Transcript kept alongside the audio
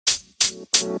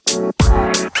On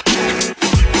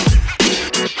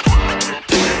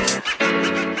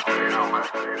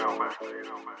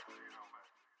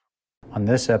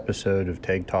this episode of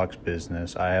Teg Talks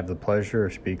Business, I have the pleasure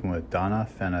of speaking with Donna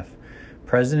Phaneuf,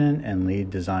 President and Lead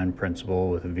Design Principal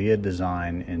with Via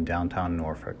Design in downtown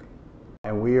Norfolk.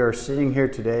 And we are sitting here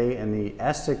today in the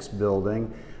Essex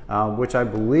building, which I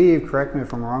believe, correct me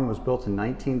if I'm wrong, was built in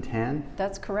 1910?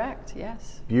 That's correct,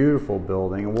 yes. Beautiful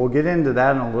building, and we'll get into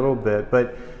that in a little bit.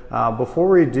 But before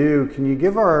we do, can you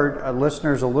give our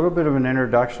listeners a little bit of an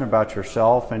introduction about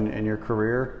yourself and your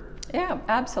career? Yeah,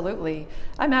 absolutely.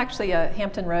 I'm actually a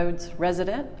Hampton Roads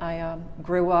resident. I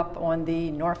grew up on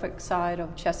the Norfolk side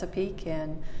of Chesapeake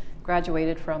and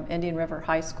graduated from Indian River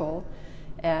High School.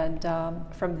 And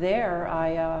from there,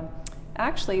 I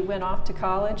actually went off to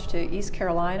college to East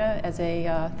Carolina as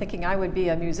thinking I would be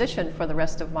a musician for the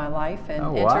rest of my life,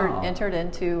 and entered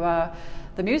into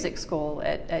the music school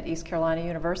at East Carolina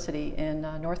University in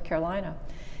North Carolina.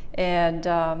 And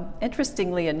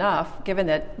interestingly enough, given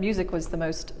that music was the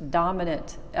most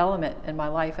dominant element in my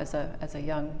life as a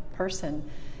young person,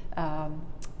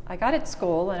 I got at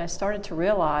school and I started to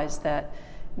realize that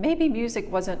maybe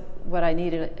music wasn't what I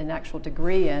needed an actual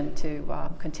degree in to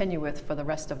continue with for the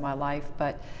rest of my life,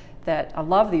 but that I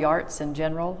love the arts in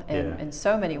general in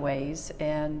so many ways.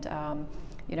 And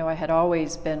you know, I had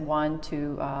always been one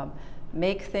to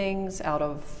make things out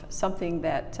of something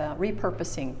that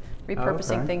repurposing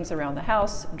things around the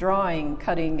house, drawing,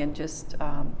 cutting, and just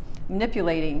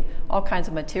manipulating all kinds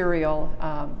of material,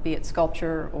 be it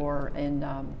sculpture or in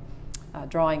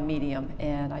drawing medium.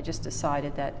 And I just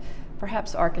decided that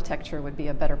perhaps architecture would be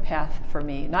a better path for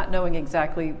me, not knowing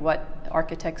exactly what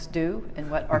architects do and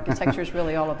what architecture is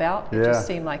really all about. It just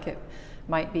seemed like it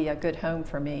might be a good home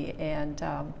for me. And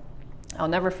I'll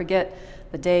never forget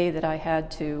the day that I had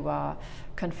to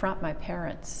confront my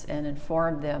parents and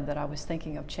inform them that I was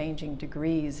thinking of changing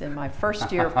degrees in my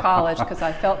first year of college, because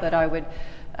I felt that I would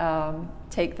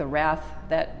take the wrath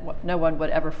that no one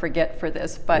would ever forget for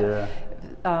this. But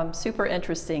super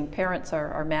interesting. Parents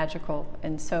are magical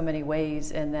in so many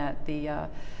ways, in that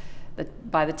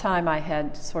by the time I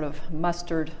had sort of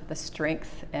mustered the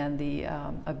strength and the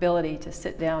ability to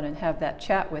sit down and have that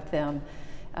chat with them,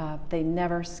 they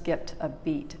never skipped a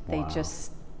beat. Wow. They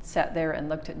just sat there and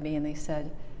looked at me and they said,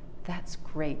 "That's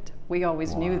great. We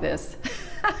always knew this."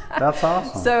 That's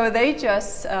awesome. So they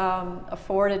just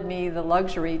afforded me the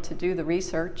luxury to do the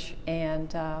research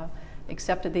and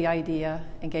accepted the idea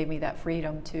and gave me that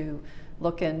freedom to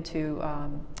look into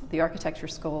the architecture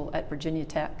school at Virginia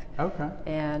Tech. Okay.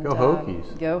 And go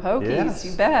Hokies. Go Hokies, yes.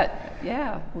 You bet.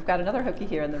 Yeah, we've got another Hokie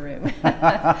here in the room.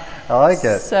 I like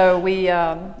it. So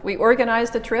we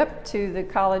organized a trip to the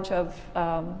College of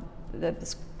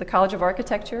the College of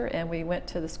Architecture, and we went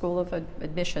to the School of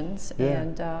Admissions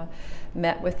and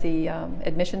met with the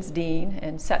admissions dean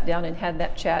and sat down and had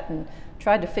that chat and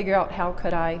tried to figure out how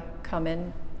could I come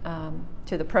in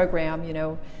to the program, you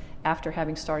know, after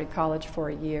having started college for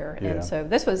a year. And so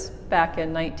this was back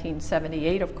in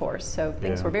 1978, of course, so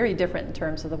things were very different in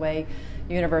terms of the way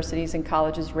universities and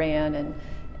colleges ran,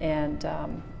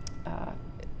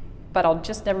 but I'll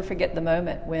just never forget the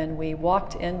moment when we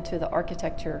walked into the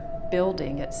architecture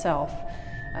building itself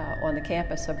on the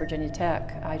campus of Virginia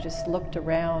Tech. I just looked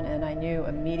around and I knew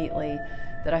immediately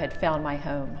that I had found my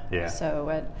home.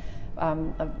 So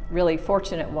I'm a really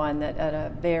fortunate one that at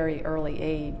a very early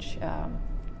age,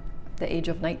 the age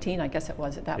of 19, I guess it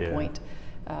was at that point,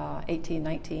 18,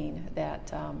 19,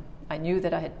 that I knew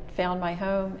that I had found my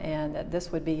home and that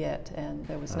this would be it, and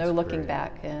there was no looking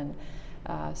back. And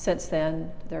since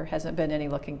then, there hasn't been any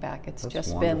looking back. It's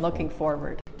just been looking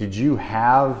forward. Did you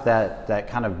have that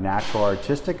kind of natural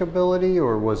artistic ability,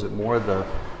 or was it more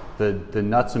the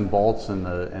nuts and bolts and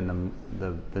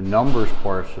the numbers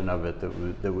portion of it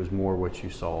that was more what you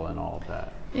saw in all of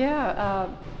that? Yeah,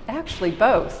 actually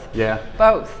both.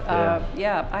 Both.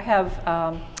 I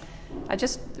have. I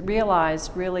just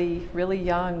realized really, really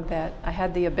young that I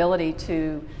had the ability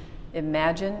to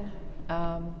imagine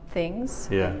things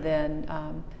and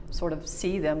then sort of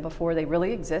see them before they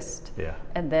really exist.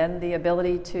 And then the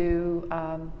ability to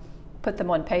put them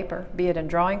on paper, be it in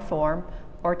drawing form,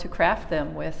 or to craft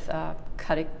them with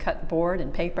cut board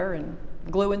and paper and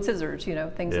glue and scissors, you know,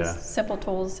 things as simple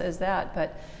tools as that.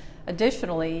 But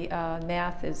additionally,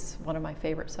 math is one of my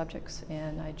favorite subjects,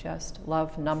 and I just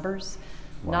love numbers,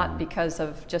 not because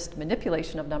of just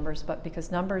manipulation of numbers, but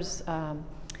because numbers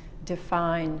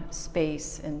define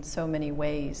space in so many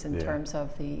ways in terms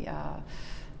of the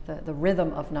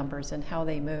rhythm of numbers and how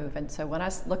they move. And so when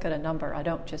I look at a number, I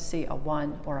don't just see a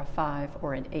 1 or a 5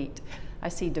 or an 8. I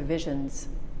see divisions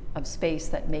of space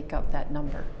that make up that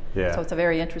number. Yeah. So it's a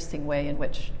very interesting way in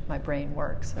which my brain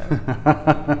works. So.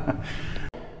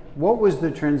 What was the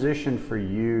transition for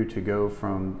you to go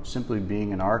from simply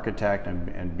being an architect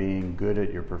and being good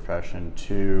at your profession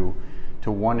to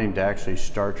wanting to actually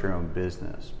start your own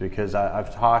business? Because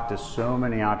I've talked to so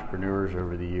many entrepreneurs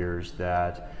over the years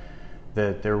that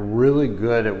they're really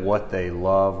good at what they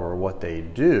love or what they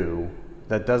do.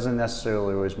 That doesn't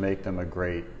necessarily always make them a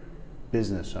great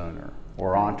business owner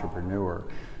or entrepreneur.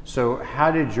 So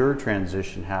how did your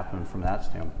transition happen from that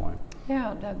standpoint?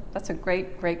 Yeah, that's a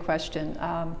great question.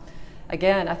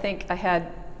 Again, I think I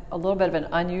had a little bit of an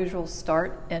unusual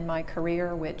start in my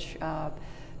career, which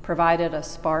provided a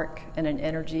spark and an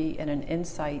energy and an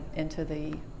insight into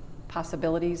the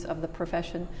possibilities of the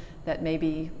profession that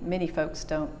maybe many folks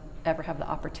don't ever have the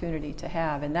opportunity to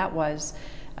have. And that was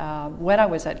when I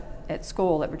was at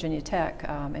school at Virginia Tech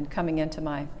and coming into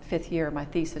my 5th year, my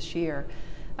thesis year,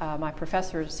 my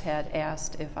professors had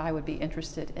asked if I would be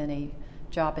interested in a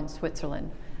job in Switzerland.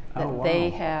 That wow. They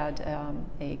had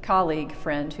a colleague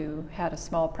friend who had a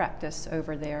small practice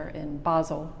over there in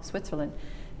Basel, Switzerland,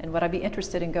 and would I be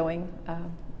interested in going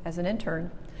as an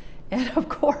intern? And of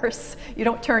course, you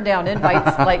don't turn down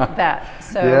invites like that.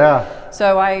 So, yeah.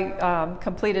 So I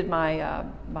completed my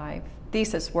my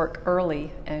thesis work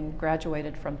early and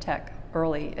graduated from Tech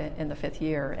early in the 5th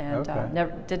year, and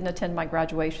okay. didn't attend my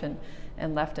graduation,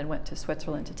 and left and went to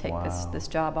Switzerland to take wow. this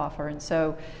job offer. And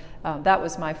so that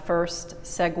was my first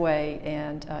segue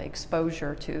and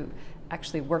exposure to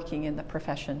actually working in the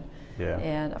profession. Yeah.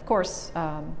 And of course,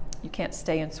 you can't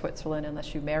stay in Switzerland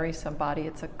unless you marry somebody.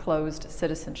 It's a closed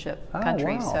citizenship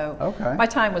country. Wow. So okay. my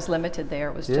time was limited there.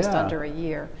 It was just under a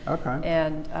year. Okay.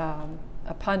 And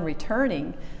upon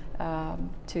returning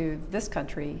to this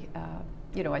country,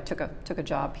 you know, I took a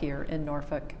job here in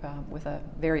Norfolk with a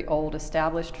very old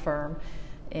established firm.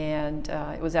 And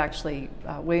it was actually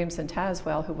Williamson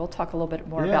Tazwell, who we'll talk a little bit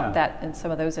more about that and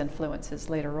some of those influences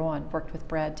later on. Worked with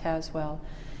Brad Tazwell.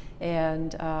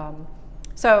 And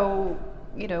so,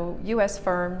 you know, U.S.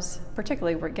 firms,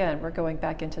 particularly, we're going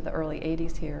back into the early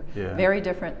 80s here, very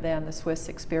different than the Swiss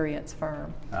Experience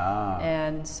firm.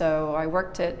 And so I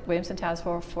worked at Williamson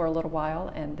Tazwell for a little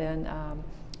while, and then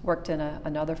worked in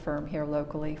another firm here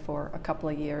locally for a couple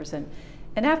of years. And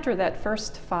after that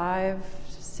first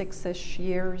 5-6-ish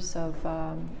years of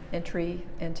entry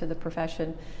into the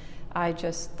profession, I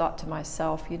just thought to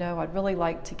myself, you know, I'd really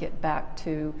like to get back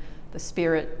to the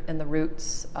spirit and the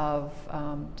roots of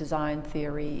design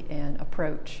theory and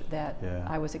approach that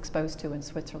I was exposed to in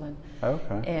Switzerland.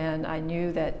 Okay. And I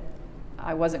knew that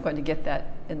I wasn't going to get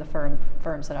that in the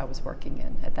firms that I was working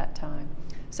in at that time.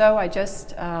 So I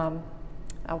just,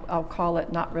 I'll call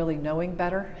it not really knowing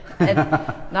better, and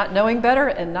not knowing better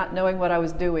and not knowing what I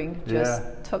was doing, just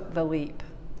took the leap.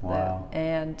 Wow.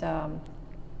 And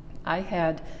I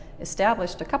had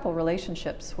established a couple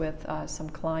relationships with some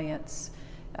clients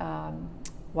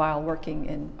while working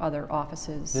in other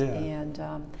offices, and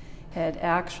had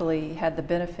actually had the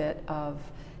benefit of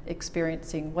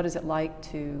experiencing what is it like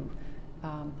to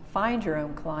find your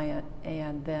own client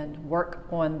and then work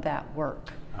on that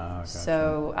work. Gotcha.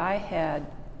 So I had,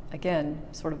 again,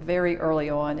 sort of very early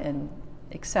on and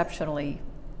exceptionally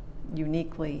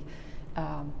uniquely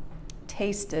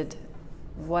tasted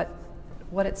what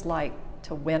it's like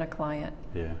to win a client,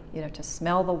 you know, to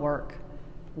smell the work,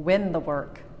 win the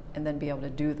work, and then be able to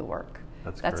do the work.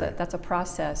 That's a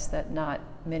process that not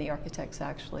many architects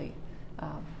actually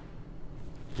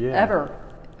ever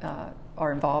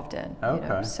are involved in. You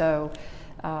know? So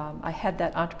I had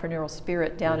that entrepreneurial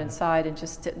spirit down inside and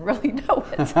just didn't really know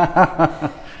it.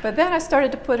 But then I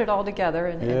started to put it all together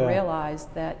and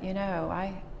realized that, you know,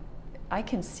 I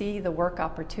can see the work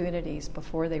opportunities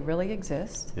before they really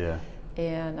exist.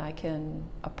 And I can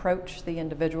approach the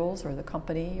individuals or the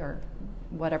company or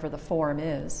whatever the form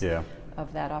is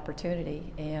of that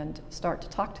opportunity and start to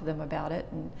talk to them about it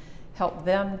and help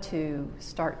them to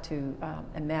start to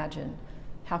imagine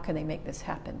how can they make this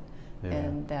happen.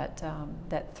 And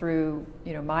that through,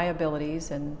 you know, my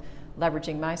abilities and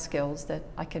leveraging my skills, that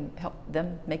I can help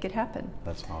them make it happen.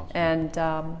 That's awesome. And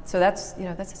so that's, you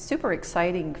know, that's a super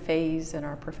exciting phase in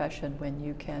our profession when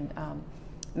you can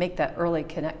make that early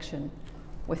connection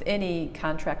with any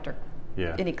contractor,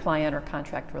 any client or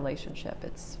contract relationship.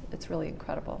 It's really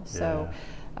incredible. So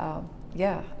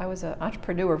I was an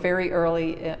entrepreneur very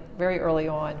early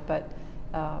on, but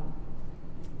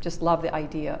just love the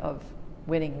idea of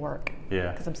winning work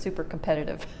because I'm super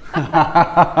competitive. It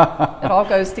all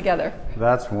goes together.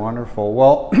 That's wonderful.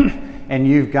 Well, and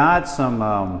you've got some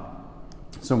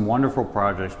wonderful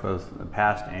projects, both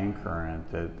past and current,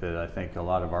 that I think a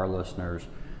lot of our listeners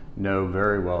know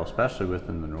very well, especially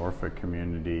within the Norfolk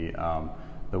community.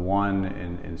 The one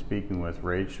in speaking with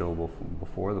Rachel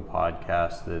before the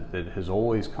podcast that has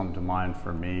always come to mind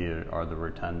for me are the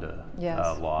Rotunda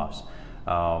lofts.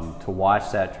 To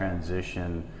watch that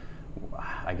transition,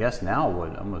 I guess now,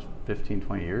 almost 15,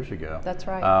 20 years ago. That's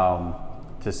right.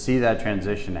 To see that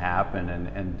transition happen,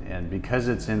 and because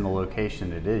it's in the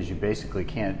location it is, you basically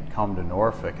can't come to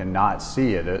Norfolk and not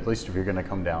see it, at least if you're going to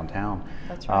come downtown.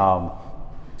 That's right.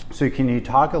 So can you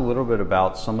talk a little bit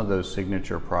about some of those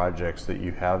signature projects that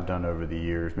you have done over the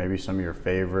years, maybe some of your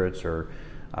favorites, or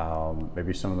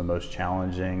maybe some of the most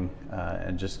challenging,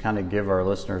 and just kind of give our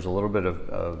listeners a little bit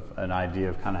of an idea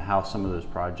of kind of how some of those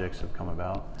projects have come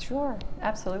about? Sure,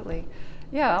 absolutely.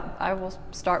 Yeah, I will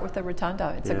start with the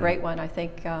Rotunda. It's a great one. I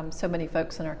think so many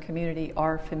folks in our community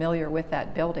are familiar with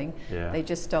that building. Yeah. They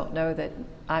just don't know that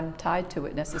I'm tied to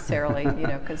it necessarily,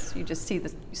 because you just see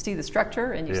the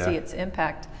structure and you see its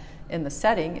impact in the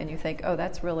setting, and you think, oh,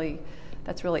 that's really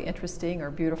interesting or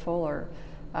beautiful, or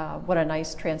what a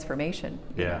nice transformation.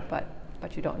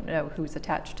 But you don't know who's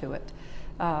attached to it.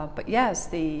 But yes,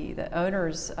 the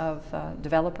owners of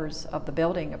developers of the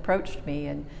building approached me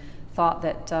and thought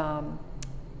that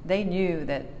they knew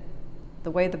that the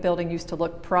way the building used to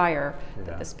look prior,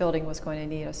 that this building was going to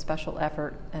need a special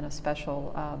effort and a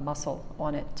special muscle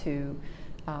on it to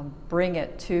bring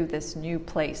it to this new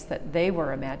place that they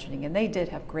were imagining. And they did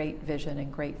have great vision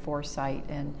and great foresight,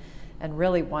 and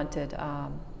really wanted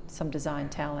some design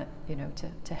talent,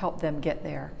 to help them get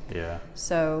there. Yeah.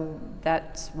 So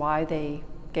that's why they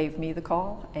gave me the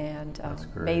call and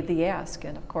made the ask,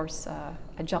 and of course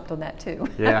I jumped on that too.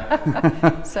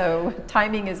 Yeah. So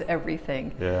timing is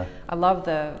everything. Yeah. I love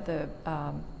the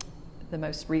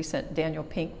most recent Daniel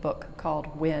Pink book called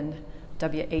When,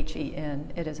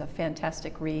 W-H-E-N. It is a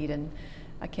fantastic read, and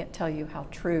I can't tell you how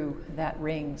true that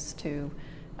rings to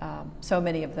so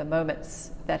many of the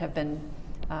moments that have been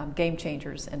game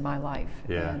changers in my life.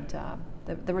 Yeah.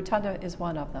 And the Rotunda is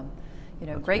one of them.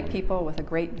 That's great wonderful. People with a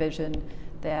great vision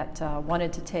that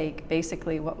wanted to take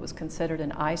basically what was considered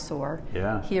an eyesore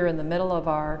here in the middle of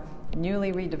our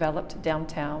newly redeveloped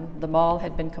downtown. The mall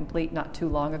had been complete not too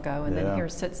long ago, and then here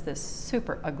sits this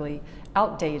super ugly,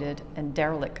 outdated, and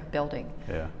derelict building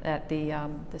that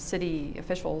the city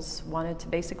officials wanted to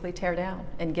basically tear down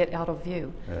and get out of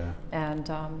view.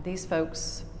 And these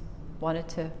folks wanted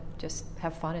to just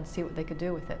have fun and see what they could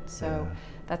do with it. So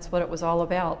that's what it was all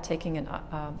about, taking an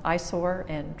eyesore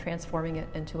and transforming it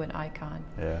into an icon.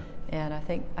 Yeah. And I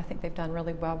think they've done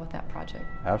really well with that project.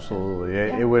 Absolutely.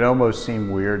 It would almost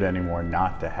seem weird anymore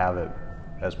not to have it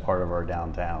as part of our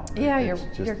downtown. Yeah, you're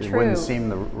true. It wouldn't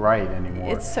seem right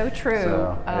anymore. It's so true.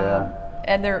 So,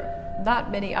 and there are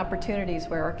not many opportunities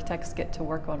where architects get to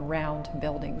work on round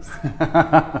buildings.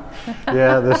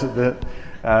 This is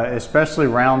especially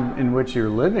round in which you're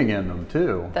living in them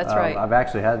too. That's right. I've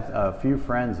actually had a few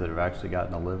friends that have actually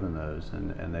gotten to live in those,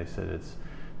 and they said it's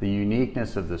the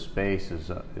uniqueness of the space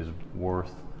is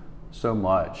worth so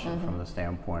much from the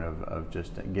standpoint of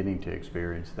just getting to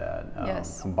experience that,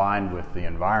 combined with the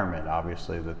environment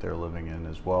obviously that they're living in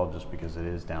as well, just because it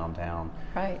is downtown,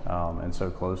 and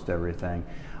so close to everything.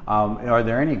 Are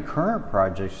there any current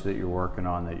projects that you're working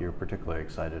on that you're particularly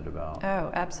excited about?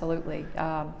 Oh, absolutely.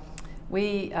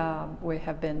 We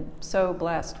have been so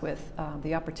blessed with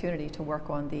the opportunity to work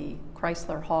on the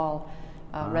Chrysler Hall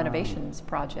renovations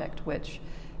project, which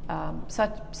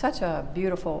such a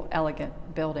beautiful, elegant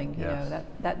building. You know,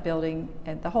 that building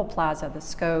and the whole plaza, the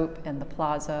scope and the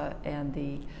plaza and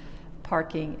the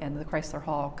parking and the Chrysler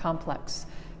Hall complex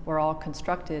were all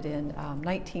constructed in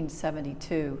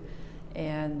 1972.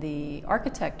 And the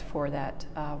architect for that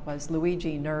was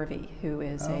Luigi Nervi, who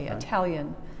is an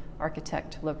Italian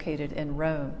architect located in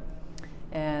Rome.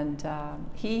 And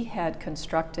he had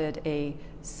constructed a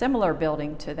similar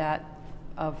building to that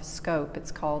of scope.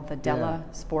 It's called the Della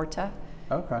Sporta,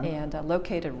 and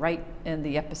located right in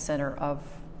the epicenter of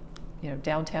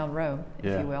downtown Rome,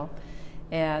 if you will.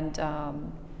 And the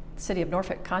city of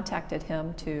Norfolk contacted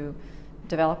him to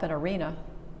develop an arena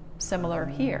similar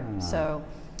here. So,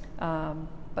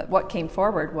 but what came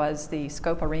forward was the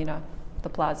Scope Arena, the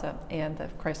plaza, and the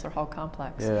Chrysler Hall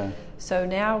complex. So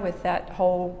now with that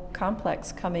whole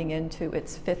complex coming into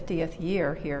its 50th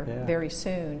year here very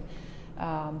soon,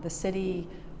 the city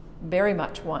very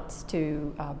much wants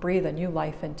to breathe a new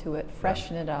life into it,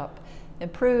 freshen it up,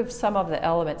 improve some of the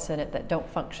elements in it that don't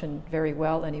function very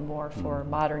well anymore for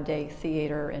modern day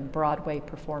theater and Broadway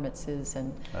performances.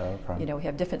 And you know, we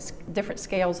have different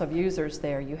scales of users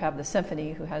there. You have the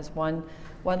symphony, who has one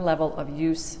level of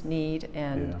use need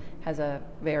and has a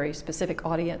very specific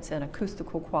audience and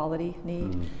acoustical quality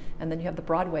need. And then you have the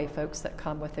Broadway folks that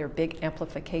come with their big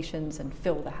amplifications and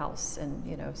fill the house. And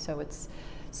you know, so it's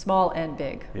small and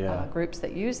big groups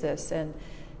that use this. And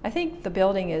I think the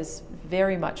building is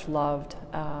very much loved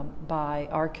by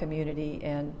our community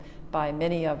and by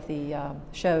many of the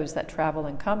shows that travel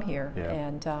and come here.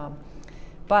 And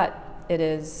but it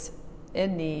is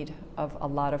in need of a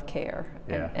lot of care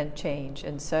and change.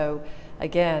 And so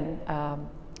again,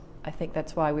 I think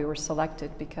that's why we were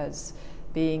selected, because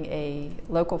being a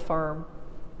local firm,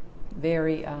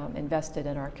 very invested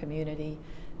in our community,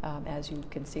 as you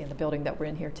can see in the building that we're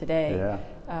in here today,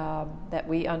 that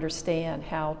we understand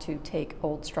how to take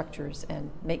old structures and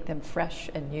make them fresh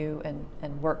and new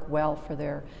and work well for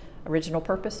their original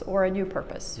purpose or a new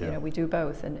purpose. You know, we do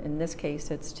both, and in this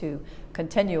case it's to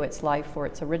continue its life for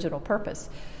its original purpose.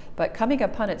 But coming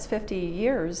upon its 50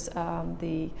 years,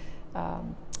 the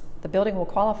building will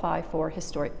qualify for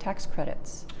historic tax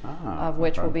credits, of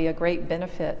which will be a great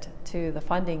benefit to the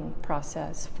funding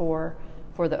process for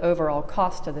the overall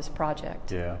cost of this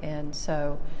project. And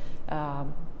so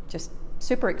just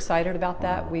super excited about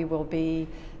that. We will be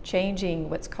changing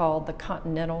what's called the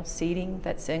continental seating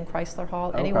that's in Chrysler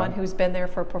Hall. Anyone who's been there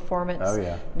for a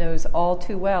performance knows all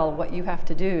too well what you have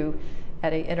to do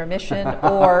at an intermission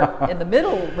or in the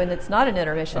middle when it's not an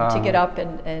intermission to get up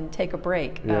and take a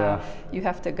break. You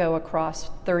have to go across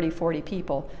 30, 40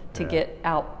 people to get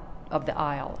out of the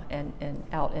aisle and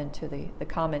out into the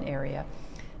common area.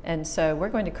 And so we're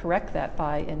going to correct that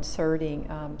by inserting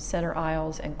center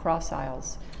aisles and cross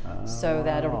aisles, so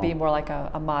that it'll be more like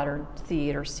a modern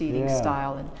theater seating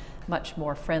style and much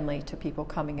more friendly to people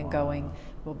coming and going.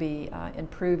 We'll be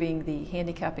improving the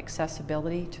handicap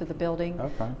accessibility to the building,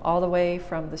 all the way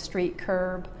from the street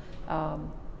curb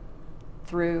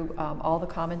through all the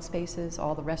common spaces,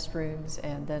 all the restrooms,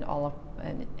 and then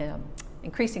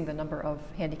increasing the number of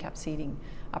handicap seating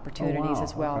opportunities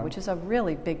as well, which is a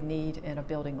really big need in a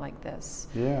building like this.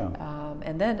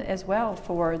 And then as well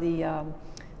for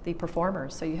the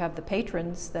performers. So you have the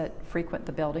patrons that frequent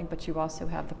the building, but you also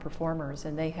have the performers,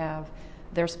 and they have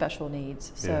their special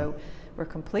needs. So we're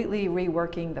completely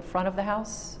reworking the front of the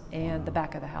house and the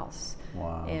back of the house.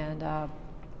 And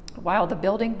while the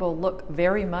building will look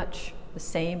very much the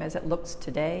same as it looks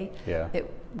today,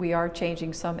 we are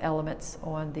changing some elements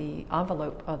on the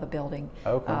envelope of the building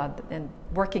and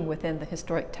working within the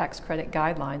historic tax credit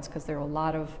guidelines, because there are a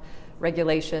lot of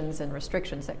regulations and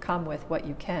restrictions that come with what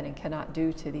you can and cannot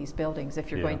do to these buildings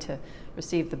if you're going to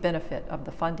receive the benefit of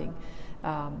the funding.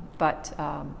 But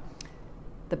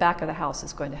the back of the house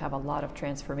is going to have a lot of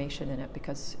transformation in it,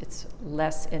 because it's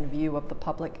less in view of the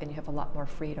public and you have a lot more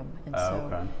freedom. And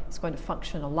so it's going to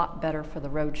function a lot better for the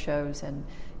road shows and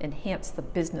enhance the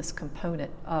business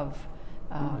component of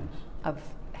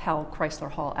how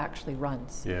Chrysler Hall actually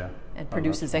runs and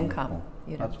produces income.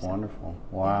 You know, that's wonderful.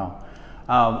 Wow.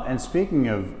 And speaking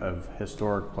of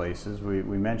historic places,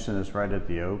 we mentioned this right at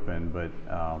the open, but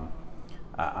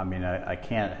I mean, I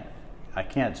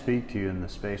can't speak to you in the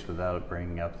space without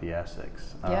bringing up the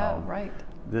Essex.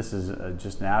 This is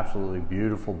just an absolutely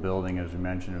beautiful building. As we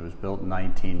mentioned, it was built in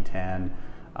 1910.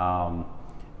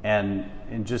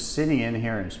 And just sitting in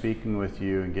here and speaking with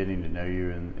you and getting to know you,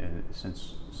 and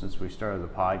since we started the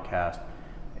podcast,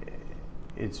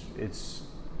 it's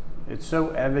so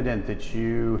evident that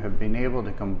you have been able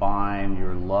to combine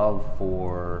your love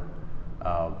for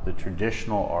the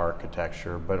traditional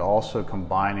architecture, but also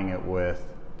combining it with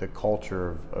the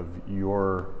culture of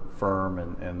your firm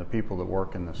and the people that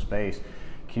work in the space.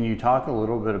 Can you talk a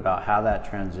little bit about how that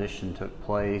transition took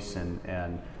place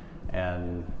and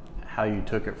how you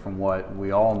took it from what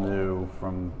we all knew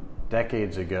from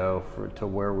decades ago to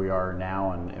where we are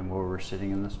now and where we're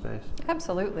sitting in the space?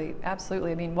 Absolutely,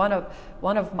 absolutely. I mean, one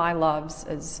of my loves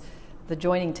is the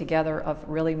joining together of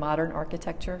really modern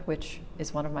architecture, which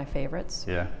is one of my favorites.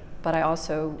 But I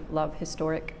also love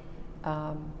history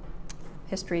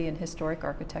and historic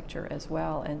architecture as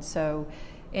well. And so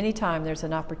anytime there's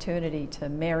an opportunity to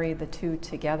marry the two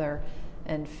together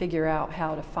and figure out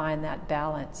how to find that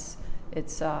balance,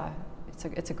 it's a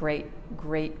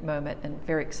great moment and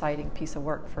very exciting piece of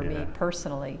work for me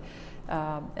personally.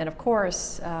 And of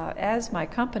course, as my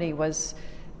company was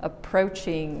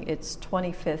approaching its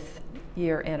 25th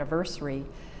year anniversary,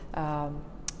 I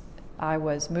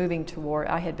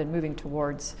had been moving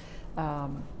towards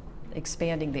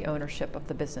expanding the ownership of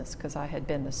the business, because I had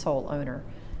been the sole owner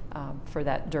for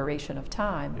that duration of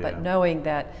time. Yeah. But knowing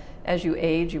that as you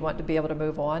age, you want to be able to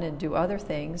move on and do other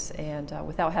things, and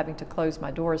without having to close my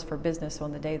doors for business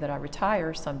on the day that I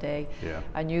retire someday, Yeah.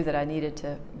 I knew that I needed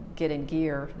to get in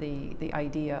gear the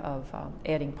idea of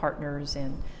adding partners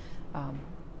and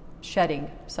shedding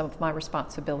some of my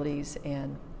responsibilities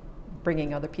and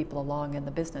bringing other people along in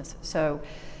the business. So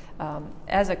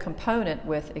as a component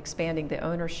with expanding the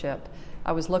ownership,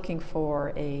 I was looking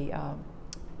for a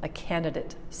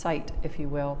candidate site, if you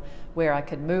will, where I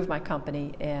could move my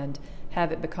company and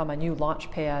have it become a new launch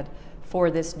pad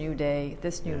for this new day,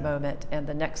 this new moment, and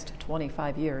the next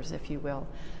 25 years, if you will.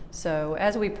 So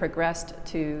as we progressed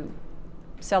to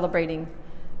celebrating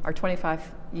our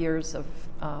 25 years of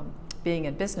being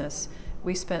in business,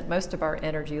 we spent most of our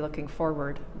energy looking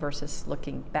forward versus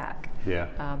looking back.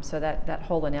 Yeah. So that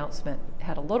whole announcement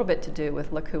had a little bit to do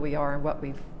with look who we are and what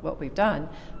we've done,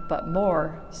 but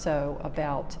more so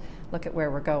about look at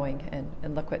where we're going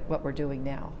and look at what we're doing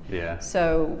now. Yeah.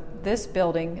 So this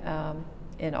building,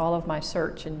 in all of my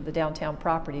search in the downtown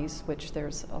properties, which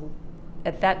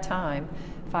at that time,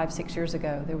 5-6 years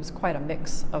ago, there was quite a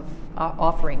mix of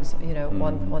offerings,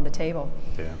 on the table.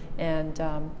 Yeah.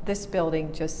 And this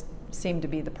building just seemed to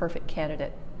be the perfect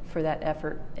candidate for that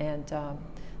effort and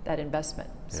that investment.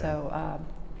 Yeah.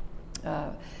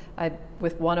 So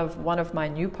with one of my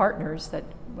new partners that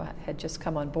had just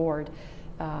come on board,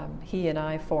 he and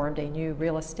I formed a new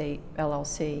real estate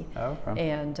LLC,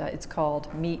 and it's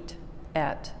called Meet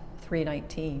at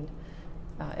 319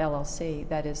 LLC.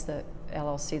 That is the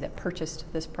LLC that purchased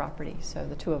this property. So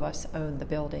the two of us own the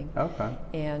building. Okay.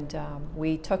 And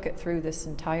we took it through this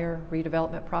entire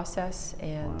redevelopment process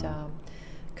and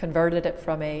converted it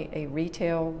from a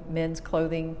retail men's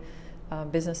clothing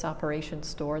business operation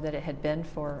store that it had been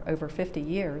for over 50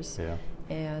 years,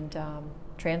 and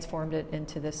transformed it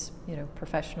into this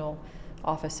professional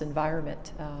office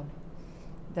environment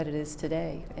that it is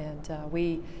today. And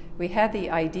we had the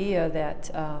idea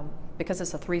that because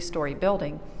it's a 3-story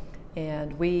building,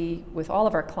 and we, with all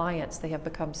of our clients, they have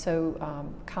become so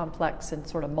complex and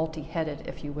sort of multi-headed,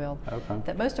 if you will,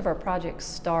 that most of our projects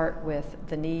start with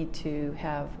the need to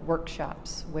have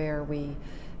workshops where we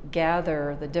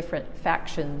gather the different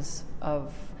factions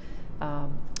of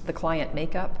the client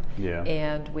makeup,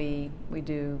 and we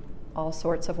do all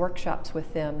sorts of workshops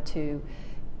with them to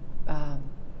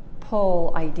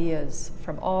pull ideas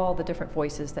from all the different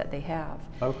voices that they have,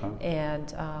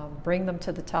 and bring them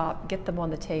to the top, get them on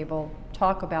the table,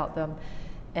 talk about them,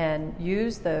 and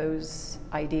use those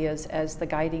ideas as the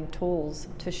guiding tools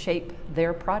to shape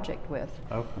their project with,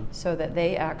 so that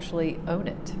they actually own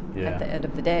it at the end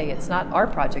of the day. It's not our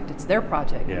project, it's their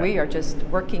project. We are just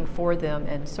working for them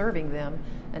and serving them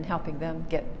and helping them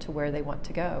get to where they want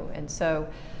to go. And so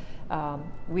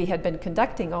we had been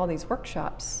conducting all these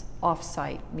workshops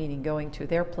off-site, meaning going to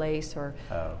their place, or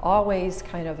always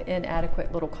kind of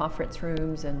inadequate little conference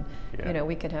rooms, and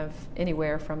we could have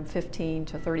anywhere from 15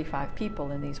 to 35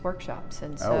 people in these workshops.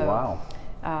 And so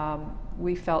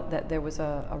we felt that there was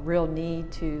a real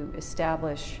need to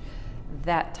establish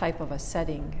that type of a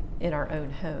setting in our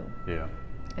own home.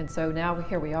 And so now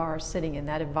here we are sitting in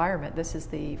that environment. This is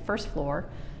the first floor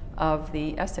of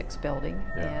the Essex building,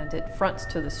 and it fronts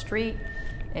to the street,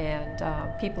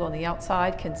 and people on the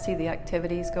outside can see the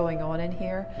activities going on in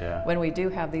here when we do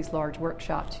have these large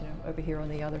workshops, over here on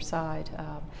the other side.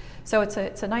 So it's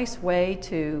a nice way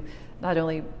to not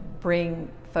only bring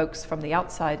folks from the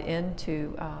outside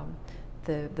into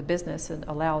the business and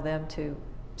allow them to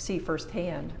see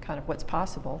firsthand kind of what's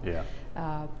possible,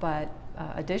 but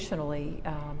additionally,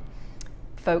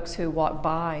 folks who walk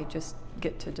by just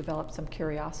get to develop some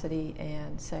curiosity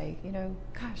and say,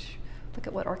 gosh, look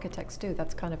at what architects do.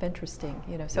 That's kind of interesting,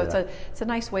 So it's a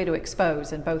nice way to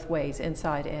expose in both ways,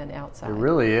 inside and outside. It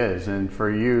really is. And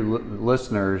for you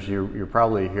listeners, you're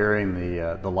probably hearing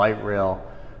the light rail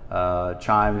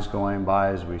chimes going by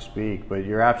as we speak. But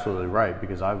you're absolutely right,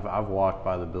 because I've walked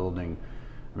by the building.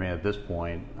 I mean, at this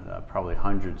point, probably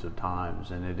hundreds of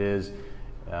times, and it is.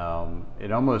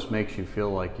 It almost makes you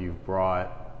feel like you've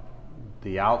brought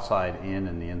the outside in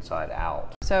and the inside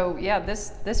out. So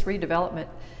this redevelopment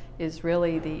is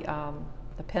really the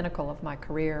pinnacle of my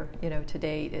career. To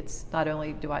date, it's not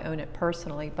only do I own it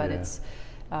personally, but it's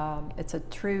a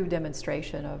true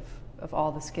demonstration of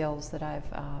all the skills that I've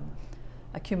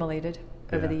accumulated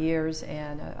over the years,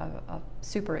 and a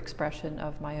super expression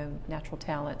of my own natural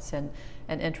talents and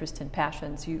interest and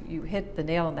passions. You hit the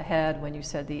nail on the head when you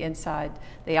said the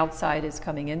outside is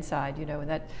coming inside,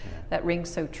 and that rings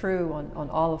so true on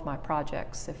all of my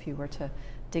projects. If you were to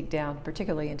dig down,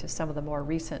 particularly into some of the more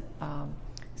recent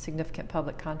significant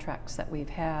public contracts that we've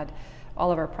had,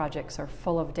 all of our projects are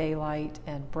full of daylight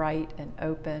and bright and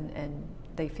open, and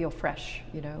they feel fresh,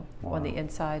 Wow. on the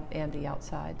inside and the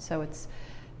outside. So it's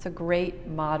a great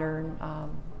modern,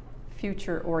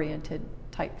 future-oriented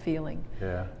type feeling.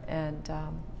 Yeah. And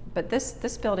but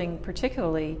this building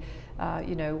particularly,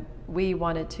 we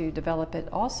wanted to develop it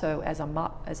also as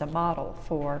a model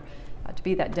for to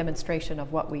be that demonstration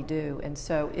of what we do. And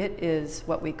so it is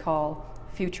what we call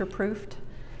future-proofed.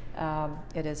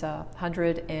 It is a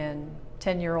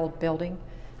 110-year-old building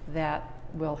that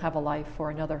will have a life for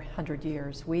another 100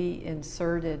 years. We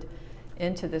inserted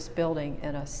into this building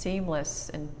in a seamless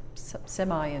and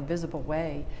semi-invisible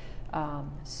way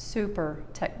super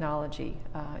technology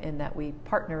in that we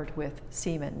partnered with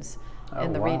Siemens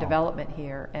in the wow. redevelopment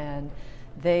here, and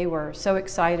they were so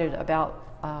excited about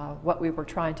what we were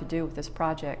trying to do with this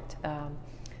project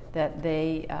that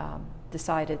they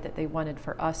decided that they wanted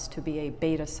for us to be a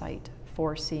beta site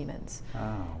for Siemens.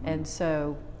 Oh, and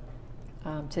so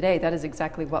today that is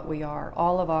exactly what we are.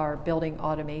 All of our building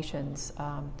automations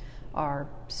are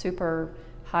super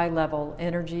high level,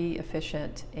 energy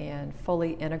efficient, and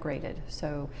fully integrated.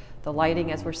 So the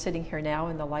lighting, as we're sitting here now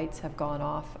and the lights have gone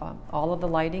off, all of the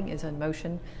lighting is in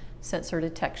motion sensor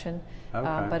detection,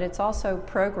 Okay. but it's also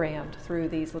programmed through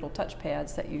these little touch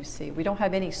pads that you see. We don't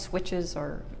have any switches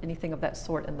or anything of that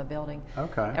sort in the building.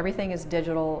 Okay. Everything is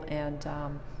digital and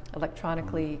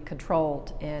electronically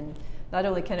controlled, and not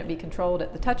only can it be controlled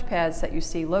at the touch pads that you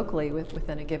see locally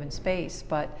within a given space,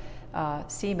 but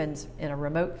Siemens in a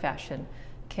remote fashion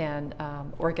can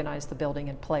organize the building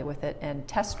and play with it and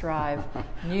test drive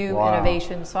new Wow.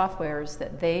 innovation softwares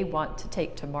that they want to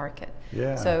take to market.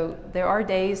 Yeah. So there are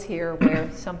days here where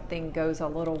something goes a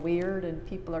little weird and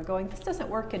people are going, this doesn't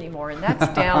work anymore, and that's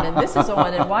down, and this is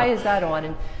on, and why is that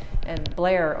on? And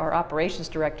Blair, our operations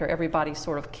director, everybody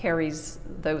sort of carries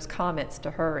those comments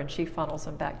to her, and she funnels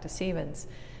them back to Siemens.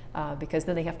 Because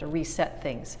then they have to reset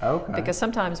things. Okay. Because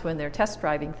sometimes when they're test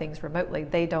driving things remotely,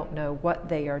 they don't know what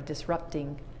they are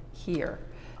disrupting here.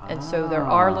 And so there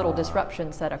are little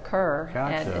disruptions that occur,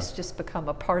 and Gotcha. it's just become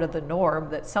a part of the norm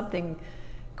that something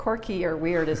quirky or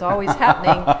weird is always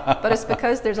happening, but it's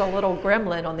because there's a little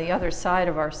gremlin on the other side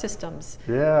of our systems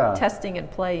Yeah. testing and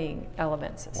playing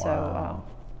elements. Wow. So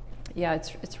yeah,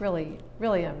 it's really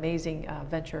an amazing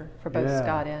venture for both Yeah.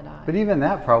 Scott and I. But even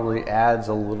that probably adds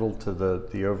a little to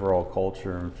the overall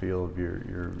culture and feel of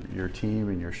your team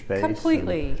and your space.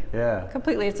 Completely. And, yeah.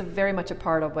 Completely. It's very much a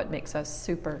part of what makes us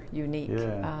super unique.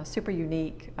 Yeah. Super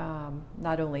unique,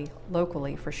 not only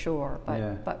locally for sure,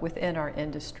 Yeah. but within our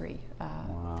industry.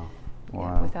 Wow. Yeah,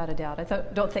 Wow. without a doubt. I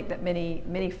don't think that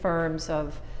many firms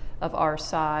of our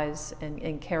size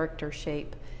and character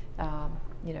shape,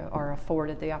 are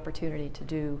afforded the opportunity to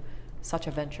do such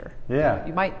a venture. Yeah.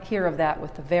 You might hear of that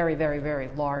with the very, very, very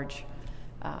large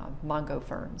Mongo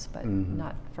firms, but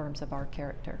not firms of our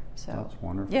character. So That's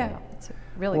wonderful. Yeah, it's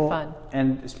really Well, fun.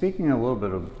 And speaking a little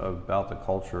bit about the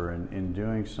culture and in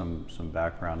doing some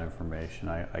background information,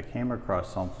 I came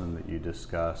across something that you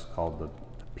discussed called the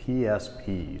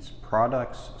PSPs,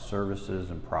 products,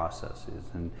 services, and processes.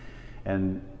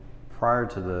 And prior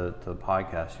to the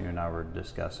podcast, you and I were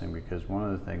discussing, because one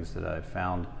of the things that I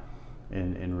found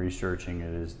in researching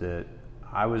it is that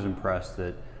I was impressed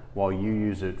that while you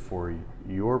use it for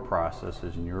your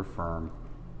processes in your firm,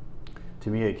 to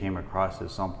me it came across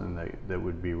as something that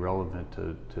would be relevant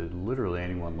to literally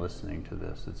anyone listening to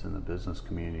this that's in the business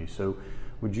community. So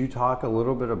would you talk a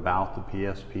little bit about the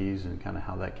PSPs and kind of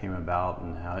how that came about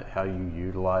and how you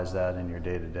utilize that in your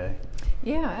day-to-day?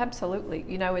 Yeah, absolutely.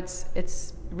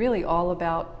 It's really all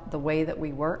about the way that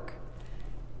we work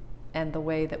and the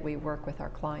way that we work with our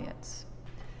clients.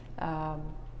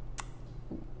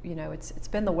 It's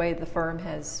been the way the firm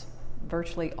has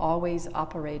virtually always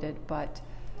operated, but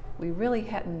we really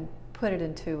hadn't put it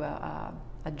into a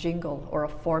jingle or a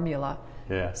formula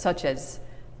such as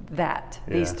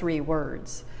these three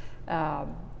words,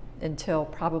 until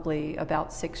probably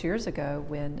about 6 years ago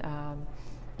when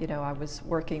I was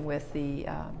working with the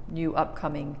new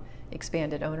upcoming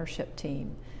expanded ownership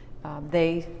team.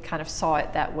 They kind of saw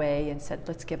it that way and said,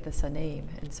 let's give this a name.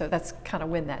 And so that's kind of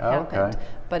when that happened.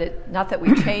 But not that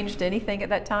we changed anything at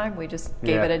that time, we just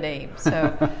gave it a name.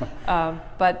 So,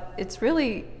 but it's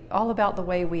really all about the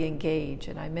way we engage.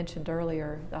 And I mentioned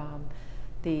earlier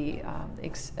the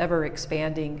ever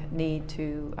expanding need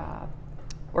to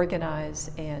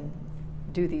organize and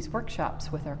do these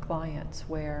workshops with our clients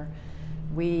where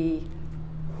we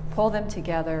pull them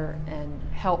together and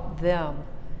help them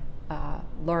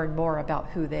learn more about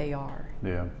who they are,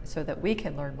 so that we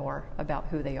can learn more about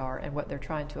who they are and what they're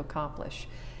trying to accomplish.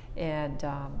 And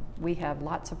we have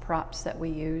lots of props that we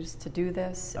use to do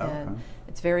this. Okay. And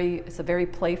it's a very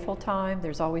playful time.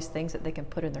 There's always things that they can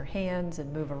put in their hands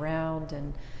and move around,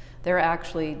 and they're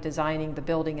actually designing the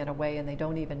building in a way, and they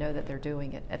don't even know that they're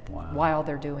doing it while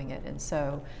they're doing it. And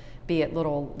so, be it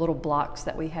little blocks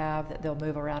that we have that they'll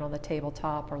move around on the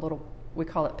tabletop, or we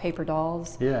call it paper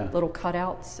dolls, little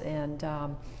cutouts, and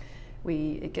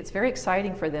it gets very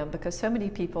exciting for them, because so many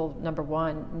people, number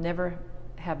one, never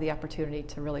have the opportunity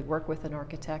to really work with an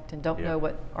architect and don't know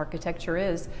what architecture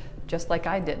is, just like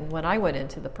I didn't when I went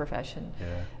into the profession.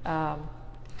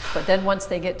 But then once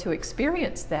they get to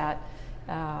experience that,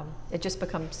 it just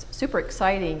becomes super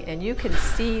exciting, and you can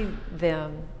see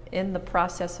them in the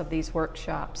process of these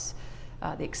workshops,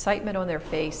 the excitement on their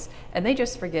face, and they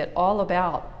just forget all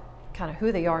about kind of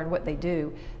who they are and what they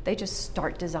do. They just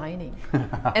start designing.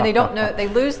 And they don't know, they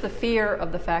lose the fear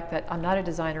of the fact that I'm not a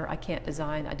designer, I can't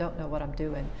design, I don't know what I'm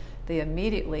doing. They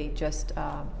immediately just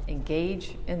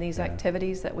engage in these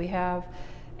activities that we have,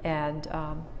 and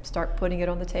start putting it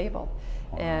on the table.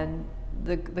 And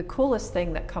the coolest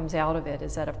thing that comes out of it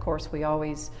is that, of course, we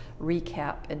always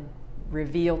recap and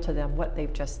reveal to them what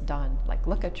they've just done. Like,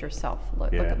 look at yourself,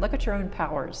 look at your own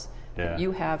powers that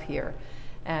you have here.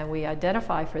 And we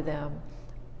identify for them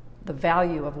the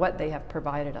value of what they have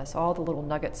provided us, all the little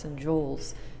nuggets and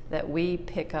jewels that we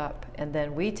pick up and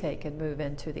then we take and move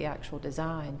into the actual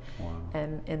design.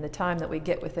 And in the time that we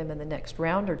get with them in the next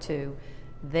round or two,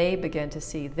 they begin to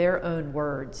see their own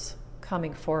words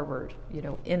coming forward,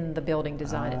 in the building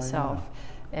design itself.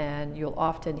 And you'll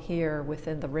often hear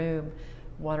within the room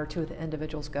one or two of the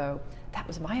individuals go, "That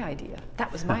was my idea.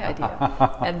 That was my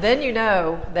idea." And then you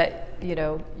know that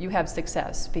you have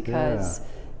success, because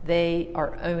they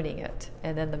are owning it.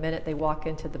 And then the minute they walk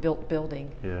into the built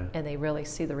building and they really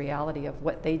see the reality of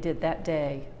what they did that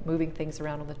day, moving things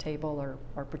around on the table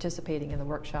or participating in the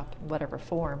workshop in whatever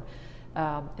form,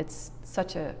 it's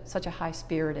such a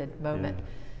high-spirited moment,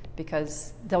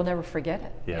 because they'll never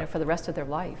forget it for the rest of their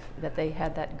life, that they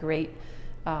had that great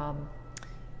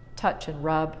touch and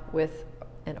rub with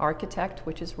an architect,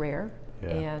 which is rare,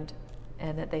 and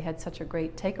that they had such a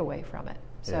great takeaway from it.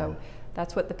 So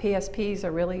that's what the PSPs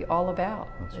are really all about.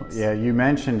 You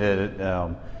mentioned it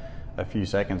a few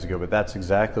seconds ago, but that's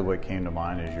exactly what came to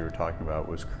mind as you were talking about,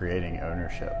 was creating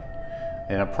ownership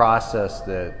in a process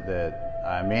that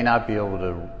I may not be able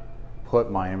to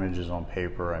put my images on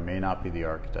paper. I may not be the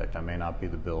architect, I may not be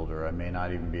the builder, I may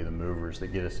not even be the movers that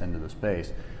get us into the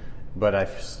space, but I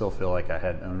still feel like I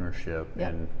had ownership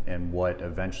in what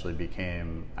eventually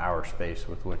became our space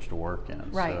with which to work in.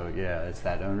 Right. So it's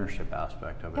that ownership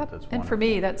aspect of it that's wonderful. And for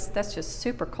me, that's just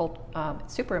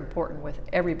super important with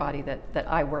everybody that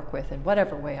I work with, in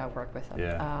whatever way I work with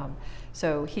them.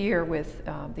 So here with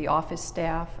the office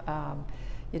staff,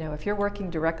 if you're working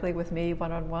directly with me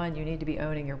one-on-one, you need to be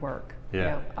owning your work.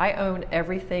 I own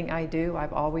everything I do.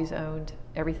 I've always owned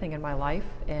everything in my life,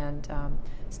 and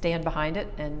stand behind it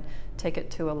and take it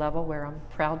to a level where I'm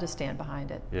proud to stand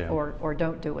behind it, or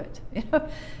don't do it.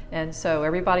 And so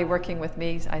everybody working with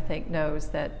me, I think, knows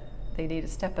that they need to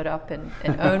step it up and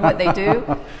own what they do.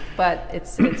 But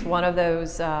it's one of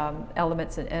those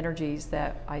elements and energies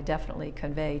that I definitely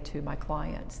convey to my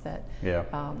clients, that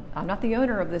I'm not the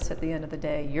owner of this at the end of the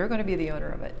day. You're going to be the owner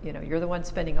of it. You're the one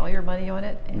spending all your money on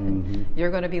it, and you're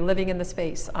going to be living in the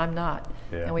space. I'm not.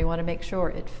 And we want to make sure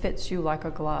it fits you like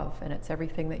a glove, and it's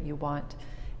everything that you want,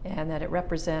 and that it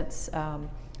represents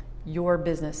your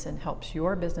business and helps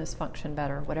your business function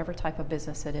better, whatever type of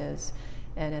business it is.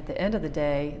 And at the end of the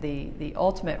day, the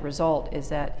ultimate result is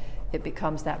that it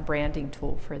becomes that branding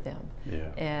tool for them.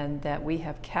 And that we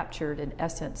have captured an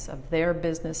essence of their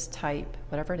business type,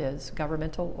 whatever it is,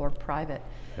 governmental or private.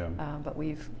 But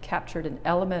we've captured an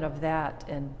element of that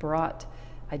and brought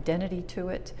identity to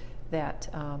it that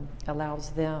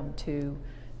allows them to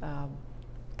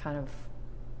kind of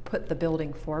put the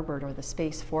building forward, or the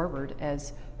space forward,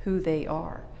 as who they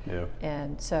are.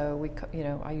 And so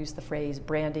I use the phrase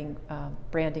branding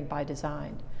by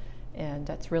design, and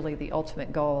that's really the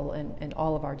ultimate goal in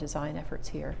all of our design efforts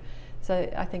here.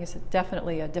 So I think it's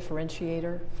definitely a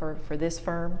differentiator for this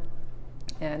firm,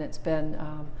 and it's been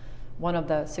one of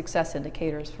the success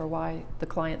indicators for why the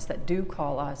clients that do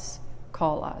call us.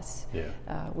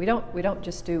 We don't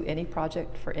just do any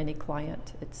project for any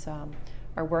client. It's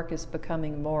our work is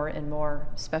becoming more and more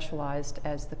specialized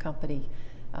as the company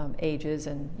ages,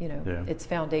 and its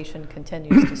foundation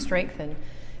continues to strengthen.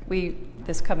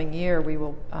 This coming year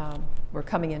we're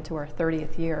coming into our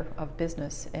 30th year of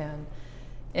business, and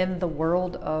in the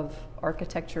world of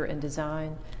architecture and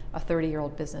design, a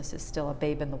 30-year-old business is still a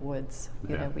babe in the woods.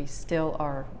 You Yeah. know, we still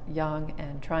are young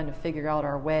and trying to figure out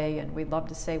our way, and we'd love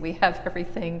to say we have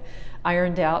everything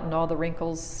ironed out and all the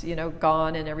wrinkles, you know,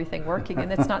 gone and everything working,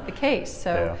 and that's not the case.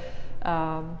 So,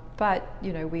 but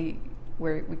you know, we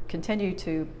continue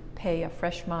to pay a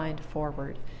fresh mind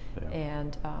forward,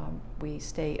 and we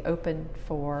stay open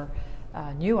for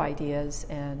new ideas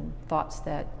and thoughts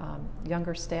that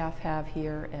younger staff have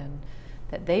here and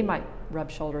that they might rub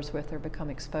shoulders with or become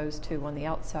exposed to on the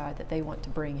outside that they want to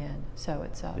bring in. So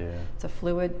it's a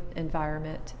fluid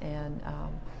environment, and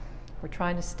we're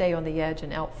trying to stay on the edge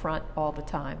and out front all the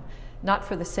time, not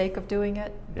for the sake of doing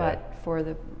it, but for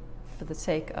the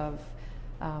sake of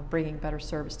bringing better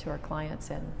service to our clients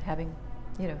and having,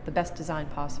 you know, the best design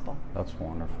possible. That's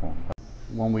wonderful.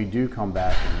 When we do come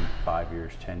back in 5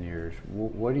 years, 10 years,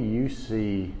 what do you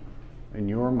see in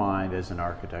your mind as an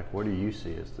architect? What do you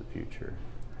see as the future?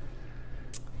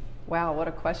 Wow, what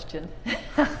a question.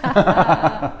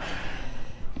 Yeah,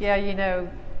 you know,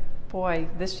 boy,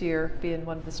 this year being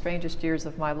one of the strangest years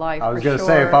of my life. I was going to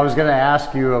say, if I was going to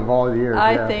ask you of all the years.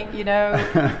 I think, you know,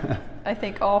 I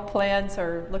think all plans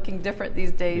are looking different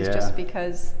these days just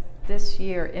because this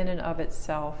year in and of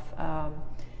itself,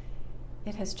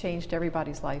 it has changed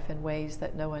everybody's life in ways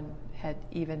that no one had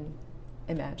even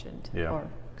imagined or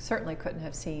certainly couldn't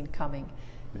have seen coming.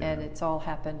 And it's all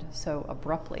happened so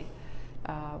abruptly,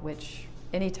 which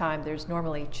anytime there's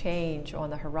normally change on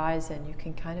the horizon, you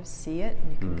can kind of see it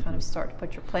and you can kind of start to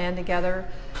put your plan together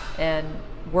and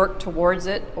work towards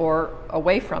it or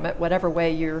away from it, whatever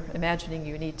way you're imagining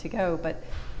you need to go. But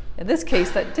in this case,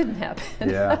 that didn't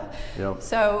happen.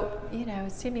 So, you know,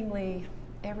 seemingly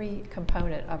every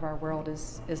component of our world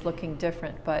is looking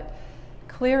different, but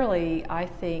clearly I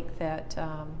think that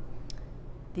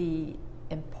the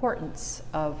importance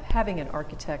of having an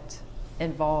architect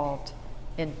involved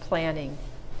in planning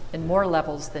in more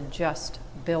levels than just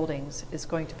buildings is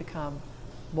going to become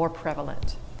more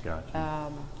prevalent.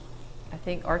 Gotcha. I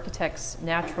think architects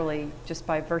naturally, just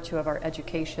by virtue of our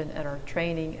education and our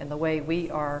training and the way we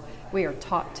are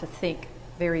taught to think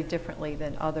very differently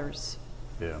than others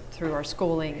through our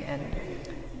schooling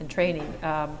and training,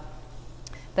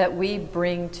 that we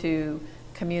bring to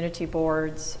community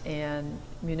boards and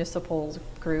municipal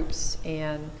groups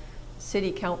and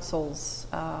city councils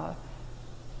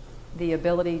the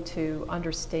ability to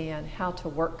understand how to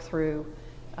work through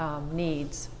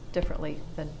needs differently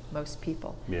than most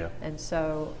people. And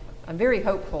so I'm very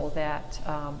hopeful that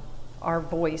our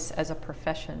voice as a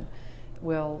profession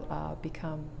will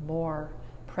become more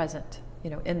present, you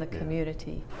know, in the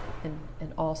community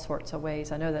in all sorts of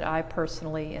ways. I know that I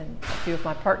personally and a few of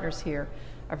my partners here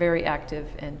are very active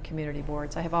in community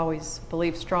boards. I have always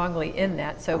believed strongly in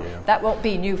that, so that won't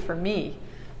be new for me,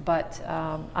 but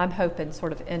I'm hoping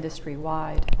sort of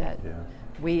industry-wide that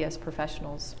we as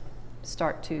professionals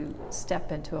start to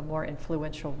step into a more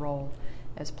influential role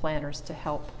as planners to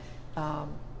help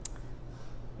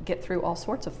get through all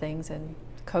sorts of things, and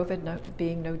COVID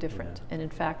being no different. And in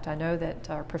fact, I know that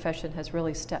our profession has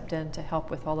really stepped in to help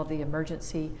with all of the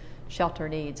emergency shelter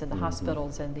needs in the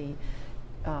hospitals and the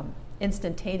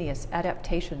instantaneous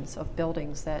adaptations of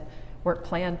buildings that weren't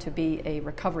planned to be a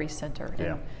recovery center.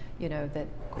 And, you know, that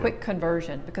quick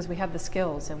conversion, because we have the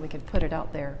skills and we can put it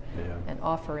out there and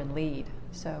offer and lead.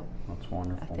 So that's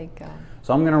wonderful. I think.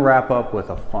 So I'm going to wrap up with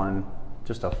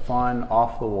just a fun,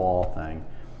 off-the-wall thing.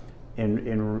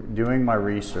 In doing my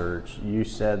research, you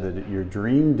said that your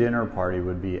dream dinner party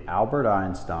would be Albert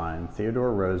Einstein,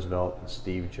 Theodore Roosevelt, and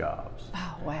Steve Jobs.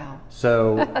 Oh, wow.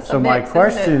 So my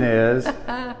question is,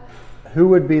 who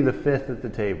would be the fifth at the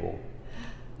table?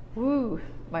 Woo,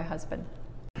 my husband.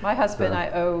 My husband, I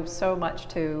owe so much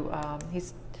to.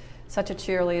 He's such a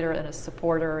cheerleader and a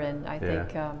supporter, and I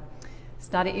think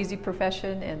it's not an easy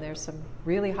profession, and there's some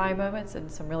really high moments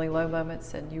and some really low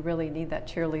moments, and you really need that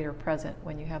cheerleader present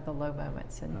when you have the low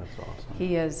moments. And that's awesome.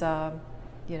 He has,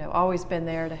 you know, always been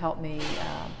there to help me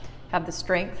have the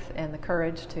strength and the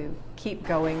courage to keep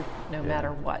going no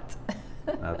matter what.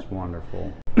 That's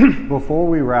wonderful. Before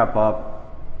we wrap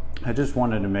up, I just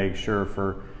wanted to make sure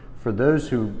for those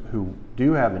who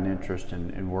do have an interest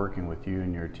in working with you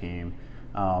and your team,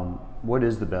 what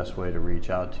is the best way to reach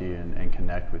out to you and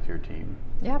connect with your team?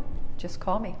 Yep, just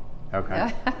call me.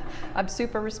 Okay. I'm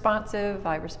super responsive.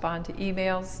 I respond to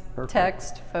emails,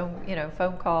 text,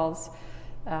 phone calls.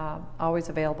 Always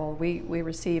available. We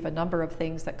receive a number of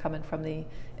things that come in from the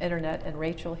internet, and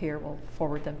Rachel here will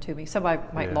forward them to me. Somebody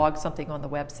might log something on the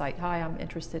website. Hi, I'm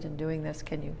interested in doing this.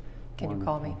 Can you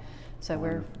call me? So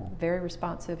we're very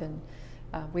responsive, and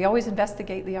we always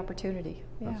investigate the opportunity.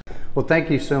 Yeah. Well, thank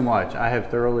you so much. I have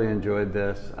thoroughly enjoyed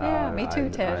this. Yeah, me too,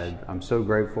 Tish. I'm so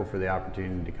grateful for the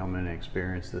opportunity to come in and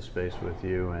experience this space with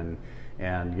you and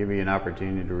give you an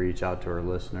opportunity to reach out to our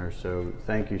listeners. So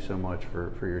thank you so much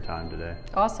for your time today.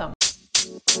 Awesome.